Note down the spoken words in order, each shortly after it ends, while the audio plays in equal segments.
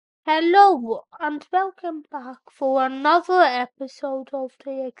Hello and welcome back for another episode of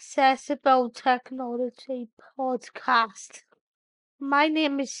the Accessible Technology Podcast. My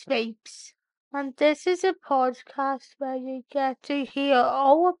name is Vapes, and this is a podcast where you get to hear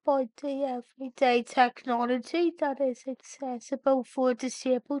all about the everyday technology that is accessible for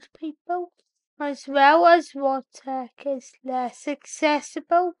disabled people, as well as what tech is less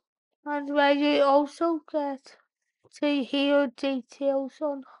accessible, and where you also get to hear details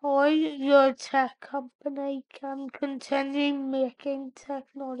on how your tech company can continue making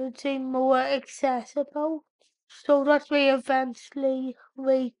technology more accessible so that we eventually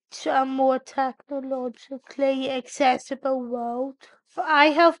reach a more technologically accessible world. I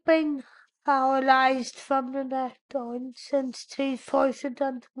have been paralysed from the neck down since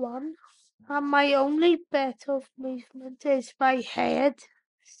 2001, and my only bit of movement is my head.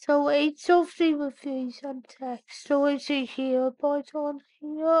 So each of the reviews and tech stories you hear about on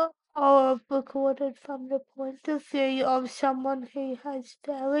here are recorded from the point of view of someone who has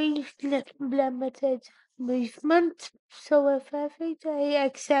very limited movement. So if everyday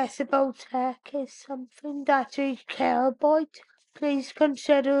accessible tech is something that you care about, please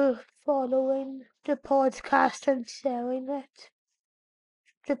consider following the podcast and sharing it.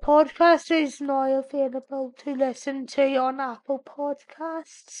 The podcast is now available to listen to on Apple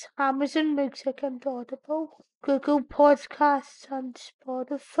Podcasts, Amazon Music and Audible, Google Podcasts and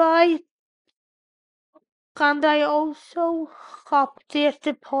Spotify. And I also update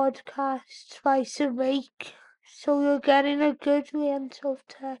the podcast twice a week, so you're getting a good range of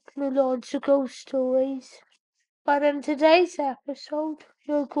technological stories. But in today's episode,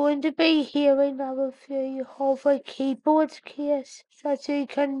 you're going to be hearing a review of a keyboard case that you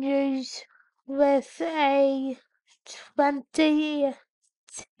can use with a 2018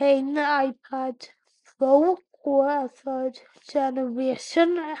 iPad Pro or a third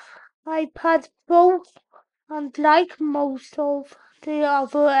generation iPad Pro. And like most of the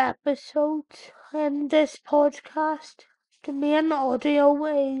other episodes in this podcast, the main audio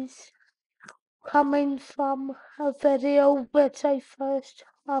is coming from a video which I first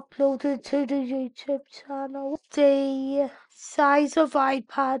uploaded to the YouTube channel. The size of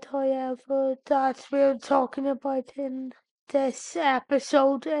iPad, however, that we're talking about in this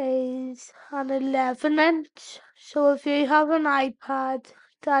episode is an 11-inch. So if you have an iPad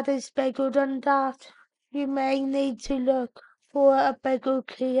that is bigger than that, you may need to look for a bigger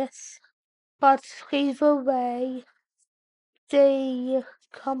case. But either way, the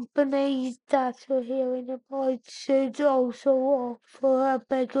company that you're hearing about should also offer a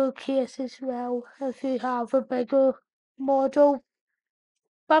bigger case as well if you have a bigger model.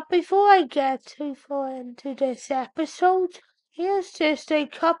 But before I get too far into this episode, here's just a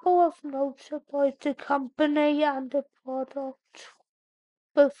couple of notes about the company and the product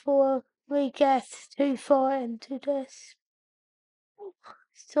before we get too far into this.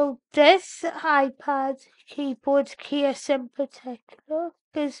 So this iPad keyboard case in particular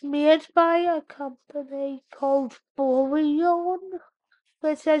is made by a company called Boriyuan,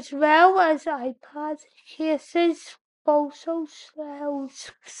 which as well as iPad cases also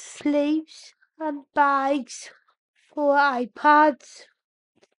sells sleeves and bags for iPads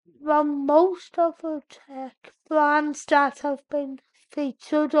from most of the tech brands that have been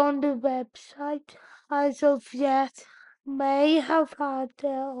featured on the website as of yet may have had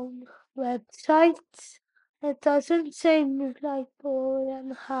their own websites. It doesn't seem like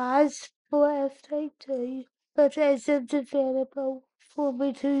Borean has, but if they do, it isn't available for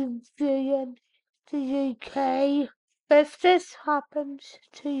me to view in the UK. If this happens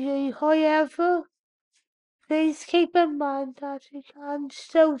to you, however, please keep in mind that you can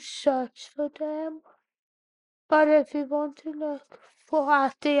still search for them. But if you want to look for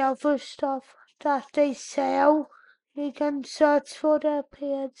at the other stuff that they sell, you can search for their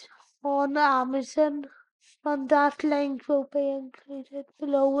page on Amazon, and that link will be included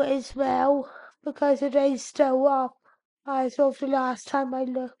below as well, because it is still up as of the last time I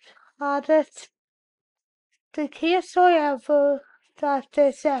looked at it. The case, however, that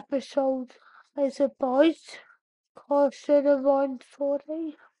this episode is about costed around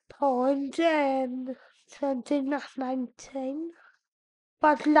 £40 in 2019.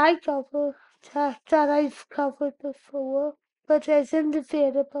 But like other tech that I've covered before, but isn't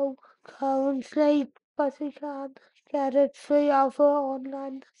available currently, but you can get it through other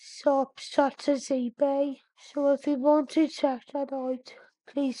online shops such as eBay. So if you want to check that out,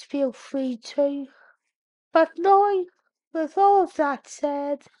 please feel free to. But now, with all of that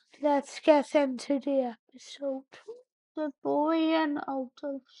said, let's get into the episode. The Boriyuan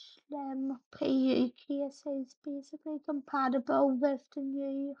Ultra Slim PU case is basically compatible with the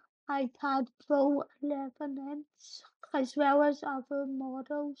new iPad Pro 11-inch, as well as other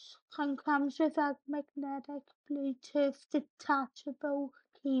models, and comes with a magnetic Bluetooth detachable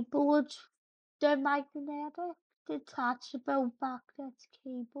keyboard. The magnetic detachable backlit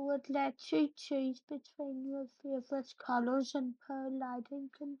keyboard lets you choose between your favorite colors and per lighting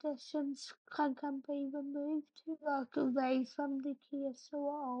conditions, and can be removed to work away from the case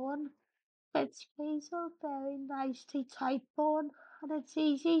or on. Its keys are very nice to type on, and it's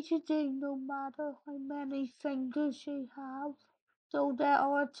easy to do no matter how many fingers you have, though there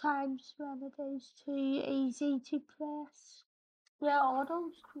are times when it is too easy to press. The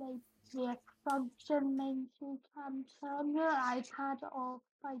auto-sleep wake function means you can turn your iPad off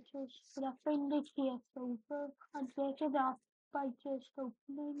by just flipping the case over and wake it up by just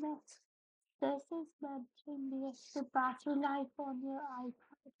opening it. This is meant to make the battery life on your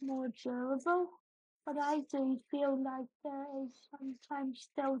iPad more durable, but I do feel like there is sometimes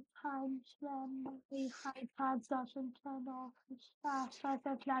still times when the iPad doesn't turn off as fast as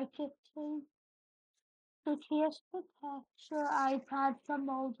I'd like it to. The case protects your iPad from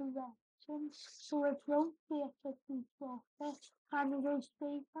all directions, so it won't break if you drop it, and it will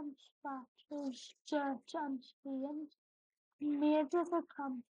stay from scratches, dirt and stains. Made with a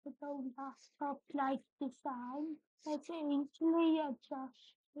comfortable laptop-like design, it easily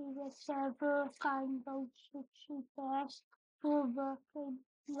adjusts to whichever kind of suits you best for working,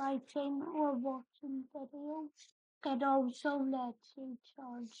 writing, or watching videos. It also lets you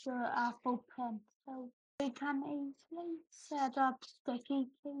charge your Apple Pencil. You can easily set up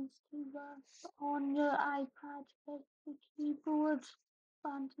sticky keys to work on your iPad with the keyboard.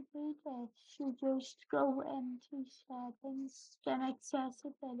 And to do this, you just go into settings, then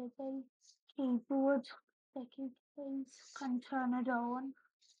accessibility, keyboard, sticky keys, and turn it on.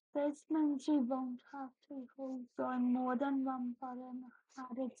 This means you won't have to hold down more than one button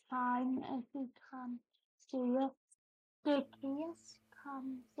at a time if you can't do it. The case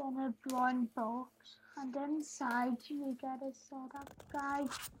comes in a brown box, and inside you get a setup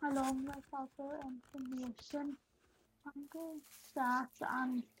guide along with other information. Under that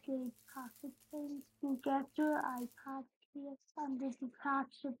and the packaging, you get your iPad case and the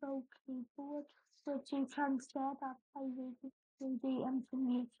detachable keyboard, which you can set up by reading through the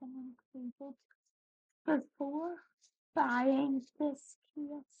information included. Before buying this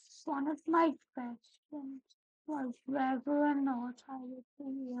case, one of my questions was whether or not I would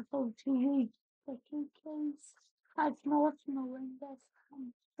be able to use sticky keys. I've not known this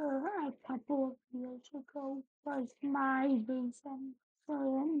answer a couple of years ago was my reason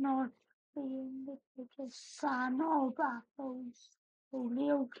for not being the biggest fan of Apple's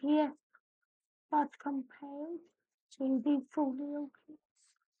folio case, but compared to the folio case,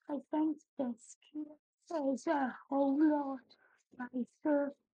 I think this case is a whole lot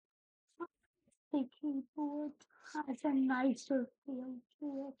nicer. The keyboard has a nicer feel to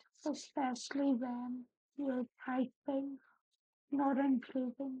it, especially when you're typing, not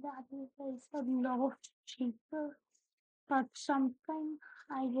including that it is a lot cheaper, but something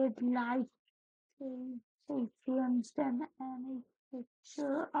I would like to see changed in any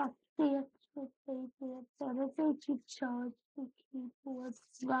future updates would be the ability to charge the keyboard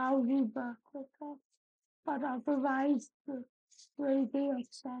while you work with it, but otherwise through the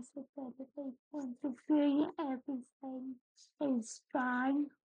accessibility point of view, everything is fine.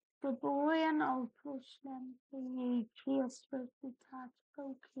 The Boriyuan Ultra Slim PE case with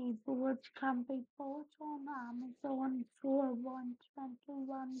detachable keyboard can be bought on Amazon for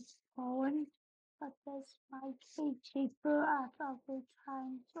 £121, but this might be cheaper at other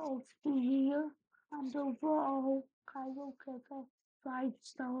times of the year, and overall I will give it 5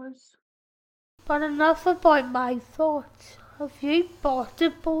 stars. But enough about my thoughts. Have you bought the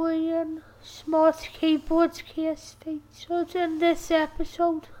Boriyuan smart keyboard case featured in this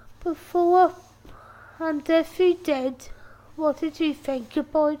episode before? And if you did, what did you think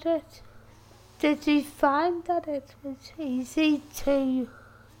about it? Did you find that it was easy to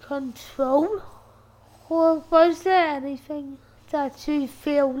control? Or was there anything that you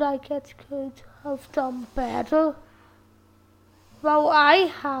feel like it could have done better? Well, I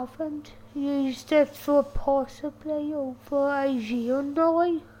haven't used it for possibly over a year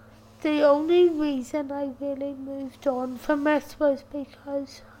now. The only reason I really moved on from it was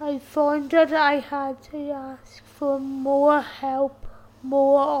because I found that I had to ask for more help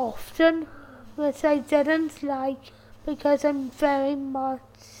more often, which I didn't like because I'm very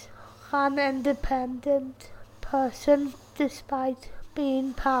much an independent person despite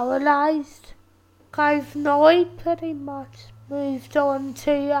being paralysed. I've now pretty much moved on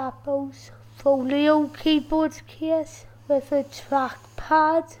to Apple's folio keyboard case with a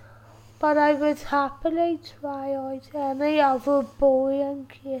trackpad, but I would happily try out any other Boriyuan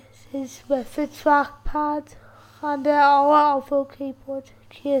cases with a trackpad, and there are other keyboard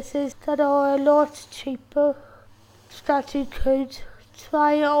cases that are a lot cheaper that you could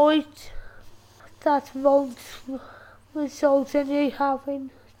try out that won't result in you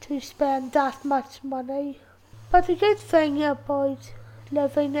having to spend that much money. But the good thing about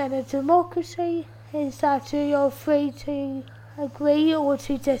living in a democracy is that you are free to agree or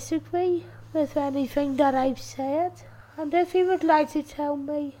to disagree with anything that I've said. And if you would like to tell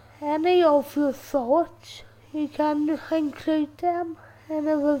me any of your thoughts, you can include them in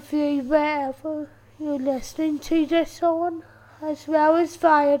a review wherever you're listening to this on, as well as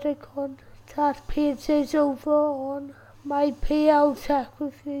via the contact pages over on my PL Tech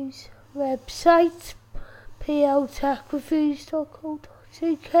Reviews website,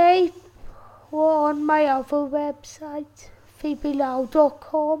 pltechreviews.co.uk, or on my other website,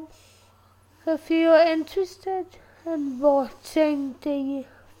 phoebelau.com. If you are interested in watching the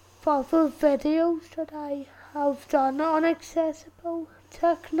other videos that I have done on accessible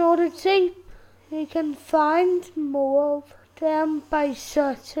technology, you can find more of them by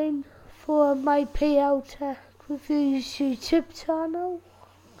searching for my PL Tech Reviews YouTube channel.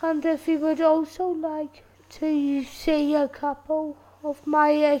 And if you would also like to see a couple of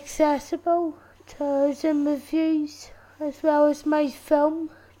my accessible tourism reviews, as well as my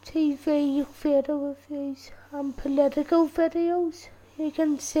film, TV, theatre reviews and political videos, you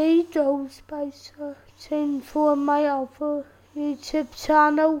can see those by searching for my other YouTube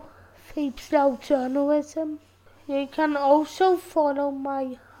channel, Phoebe's Loud Journalism. You can also follow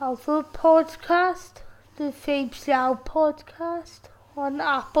my other podcast, the Phoebe's Loud Podcast, on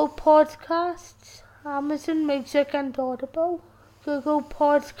Apple Podcasts, Amazon Music and Audible, Google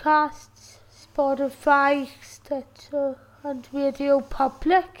Podcasts, Spotify, Stitcher and Radio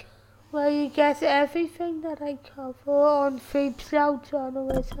Public, where you get everything that I cover on Phoebe's Loud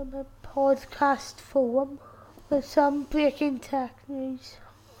Journalism and podcast form, with some breaking tech news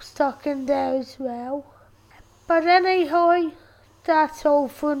stuck in there as well. But anyhow, that's all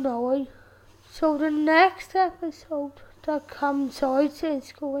for now. So the next episode that comes out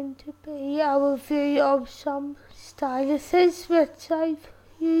is going to be a review of some styluses which I've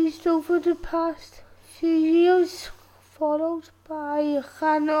used over the past few years, followed by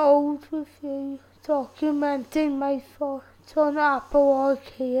an old review documenting my thoughts on Apple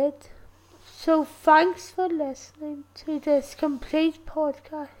Arcade. So thanks for listening to this complete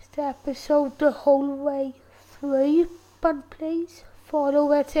podcast episode the whole way through, but please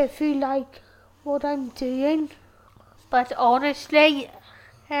follow it if you like what I'm doing. But honestly,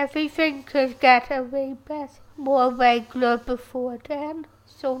 everything could get a wee bit more regular before then,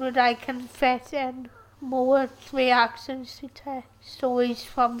 so that I can fit in more reactions to tech stories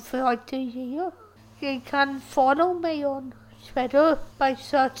from throughout the year. You can follow me on Twitter by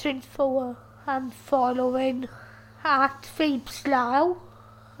searching for and following at Phoebe's Loud,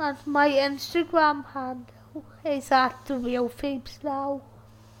 and my Instagram handle is at the real Phoebe's Loud.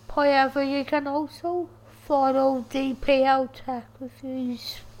 However, you can also follow the PL Tech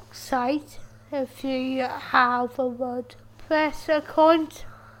Reviews site if you have a WordPress account.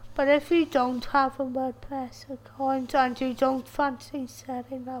 But if you don't have a WordPress account and you don't fancy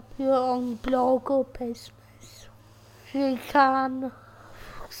setting up your own blog or business, you can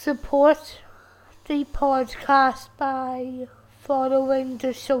support the podcast by following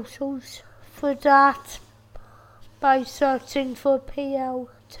the socials for that by searching for PL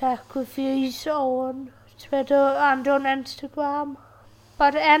Tech Reviews on Twitter and on Instagram.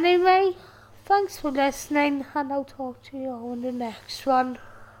 But anyway, thanks for listening, and I'll talk to you on the next one.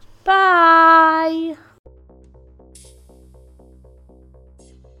 Bye!